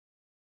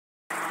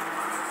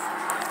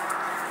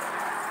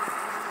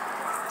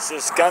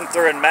This is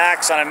Gunther and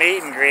Max on a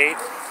meet and greet. There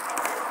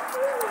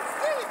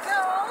you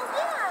go,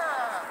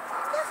 yeah.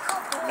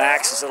 Good.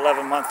 Max is an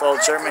 11-month-old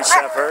German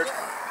Shepherd.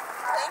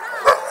 Play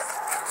nice.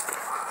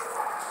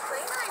 Play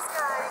nice,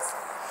 guys.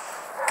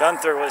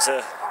 Gunther was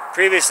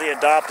previously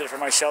adopted from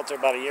my shelter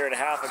about 1.5 years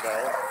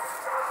ago.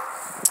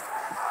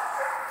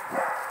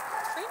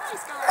 Play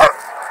nice,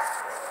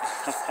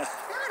 guys.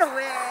 Not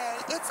away.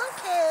 It's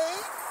okay.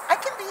 I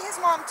can be his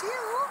mom too.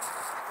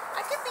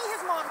 I can be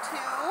his mom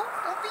too.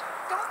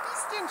 Don't be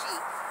stingy.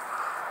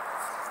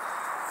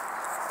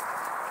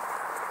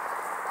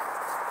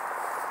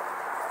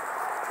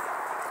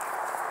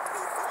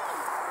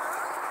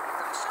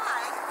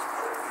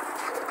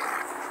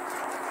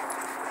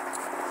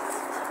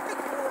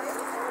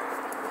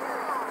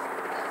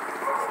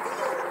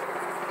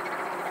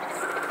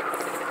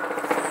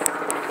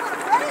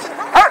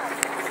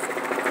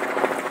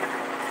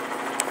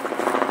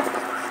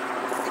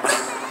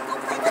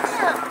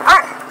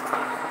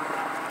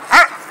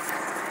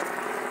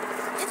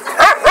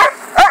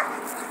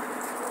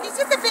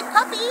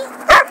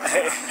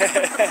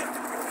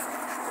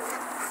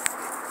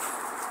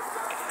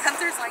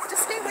 Gunther's like,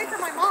 just stay away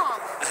from my mom.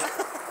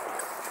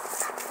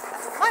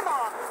 My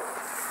mom.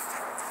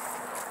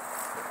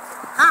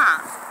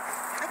 Huh.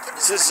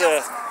 This is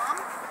a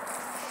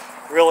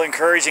real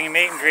encouraging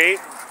meet and greet.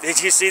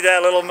 Did you see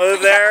that little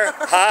move there?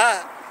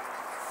 Huh?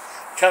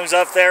 Comes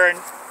up there and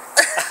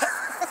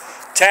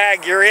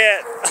tag, you're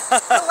it. The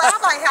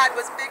lab I had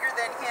was bigger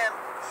than him,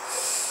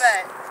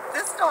 but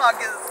this dog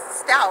is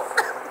stout.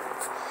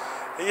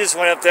 He just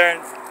went up there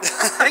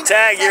and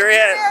tag, you're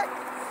it.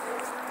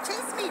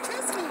 Chase me,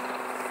 chase me.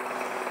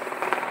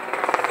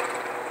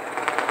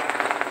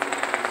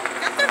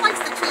 Gunther likes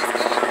the chase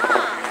game,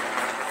 huh?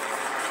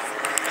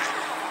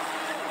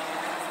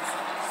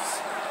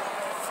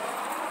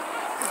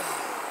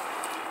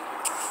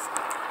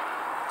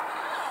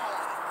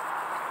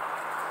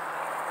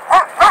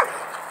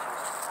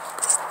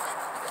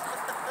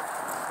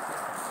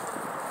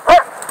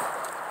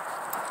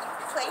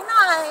 Play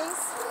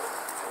nice.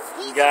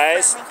 He's a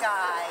friendly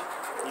guy.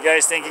 You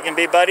guys think you can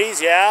be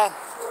buddies? Yeah?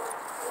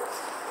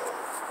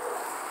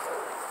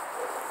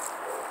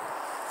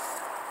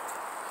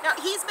 Now,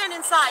 he's been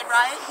inside,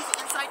 right? He's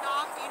an inside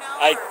dog, do you know?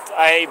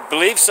 I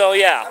believe so,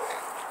 yeah. Okay.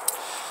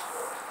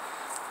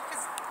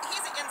 Because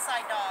he's an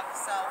inside dog,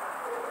 so.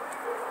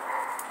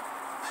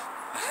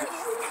 There he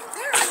is.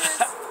 There he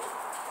is.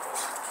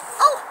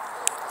 Oh!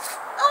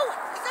 Oh!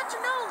 He got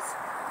your nose.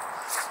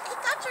 He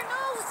got your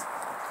nose.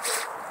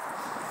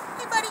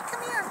 Hey, buddy,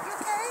 come here. You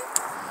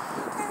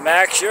okay?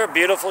 Max, you're a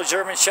beautiful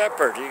German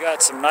Shepherd. You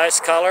got some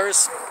nice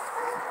colors.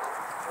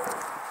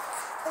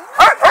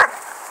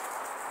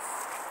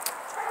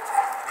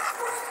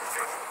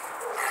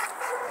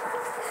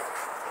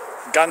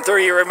 Gunther,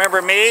 you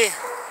remember me?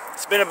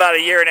 It's been about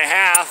 1.5 years. He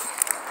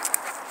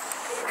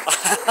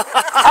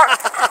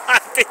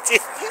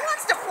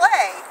wants to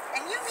play,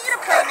 and you need a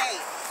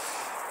playmate.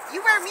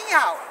 You wear me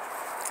out.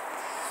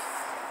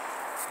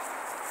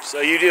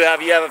 So you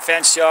have a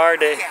fenced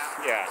yard?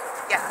 Yeah.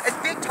 Yeah, a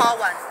big tall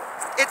one.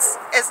 It's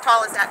as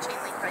tall as that chain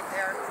link right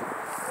there.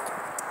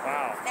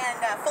 Wow.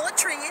 And full of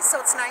trees, so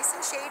it's nice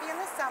and shady in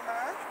the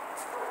summer.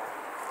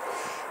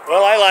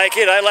 Well, I like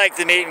it. I like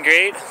the meet and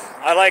greet.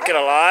 I like it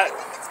a lot. I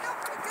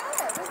think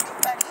it's still pretty good. What do you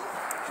think, buddy?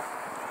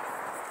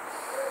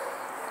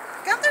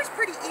 Gunther's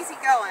pretty easy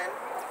going.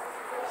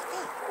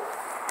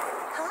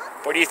 Huh?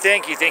 What do you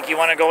think? You think you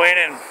want to go in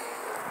and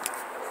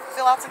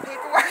Fill out some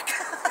paperwork?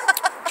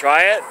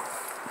 try it?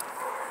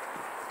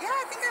 Yeah,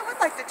 I think I would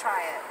like to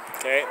try it.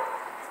 Okay.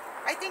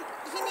 I think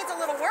he needs a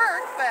little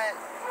work, but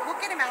we'll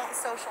get him out and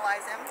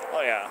socialize him.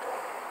 Oh, yeah.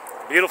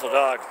 Beautiful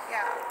dog.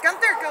 Yeah.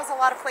 Gunther goes a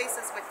lot of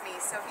places with me,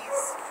 so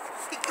he's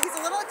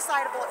a little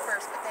excitable at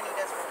first, but then he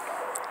does really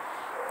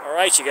good. All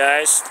right, you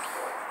guys.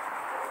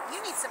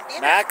 You need some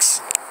dinner.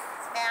 Max,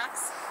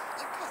 Max,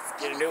 you guys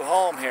get a new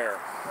home here.